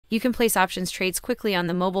You can place options trades quickly on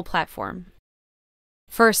the mobile platform.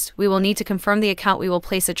 First, we will need to confirm the account we will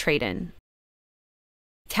place a trade in.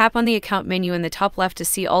 Tap on the account menu in the top left to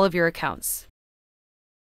see all of your accounts.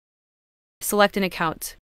 Select an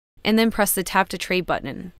account, and then press the Tap to Trade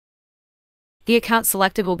button. The account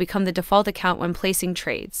selected will become the default account when placing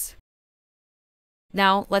trades.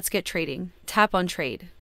 Now, let's get trading. Tap on Trade.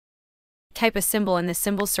 Type a symbol in the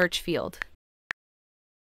symbol search field.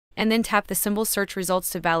 And then tap the symbol search results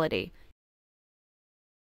to validate.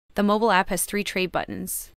 The mobile app has 3 trade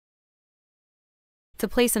buttons. To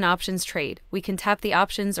place an options trade, we can tap the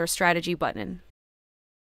Options or Strategy button.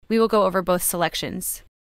 We will go over both selections.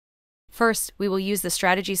 First, we will use the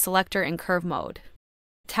Strategy selector in curve mode.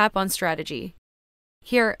 Tap on Strategy.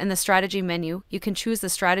 Here, in the Strategy menu, you can choose the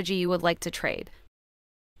strategy you would like to trade.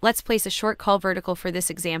 Let's place a short call vertical for this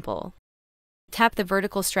example. Tap the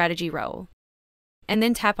Vertical Strategy row. And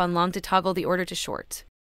then tap on Long to toggle the order to short.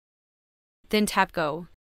 Then tap Go.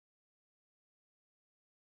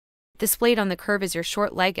 Displayed on the curve is your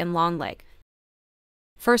short leg and long leg.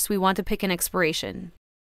 First, we want to pick an expiration.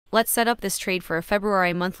 Let's set up this trade for a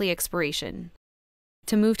February monthly expiration.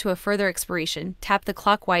 To move to a further expiration, tap the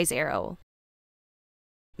clockwise arrow.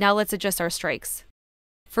 Now let's adjust our strikes.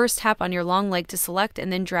 First, tap on your long leg to select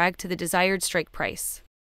and then drag to the desired strike price.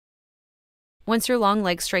 Once your long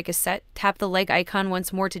leg strike is set, tap the leg icon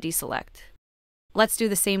once more to deselect. Let's do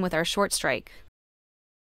the same with our short strike.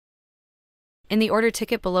 In the order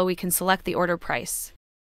ticket below, we can select the order price,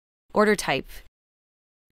 order type,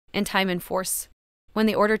 and time in force. When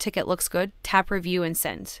the order ticket looks good, tap Review and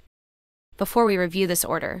Send. Before we review this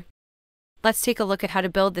order, let's take a look at how to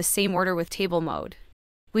build this same order with table mode.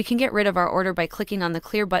 We can get rid of our order by clicking on the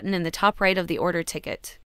Clear button in the top right of the order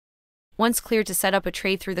ticket. Once cleared, to set up a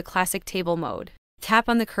trade through the classic table mode, tap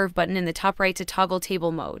on the Curve button in the top right to toggle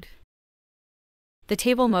table mode. The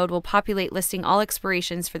table mode will populate listing all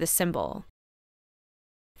expirations for the symbol.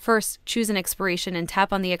 First, choose an expiration and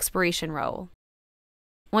tap on the expiration row.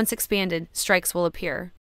 Once expanded, strikes will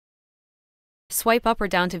appear. Swipe up or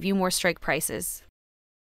down to view more strike prices.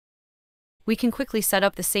 We can quickly set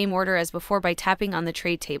up the same order as before by tapping on the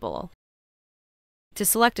trade table. To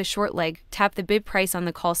select a short leg, tap the bid price on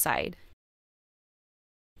the call side.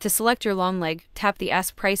 To select your long leg, tap the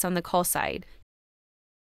ask price on the call side.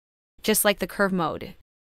 Just like the curve mode,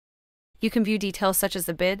 you can view details such as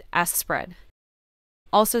the bid, ask spread.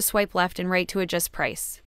 Also swipe left and right to adjust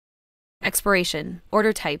price, expiration,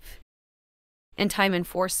 order type, and time in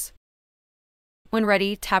force. When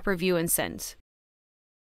ready, tap Review and Send.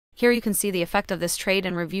 Here you can see the effect of this trade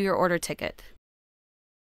and review your order ticket.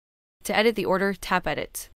 To edit the order, tap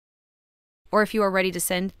Edit. Or if you are ready to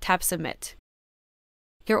send, tap Submit.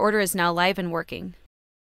 Your order is now live and working.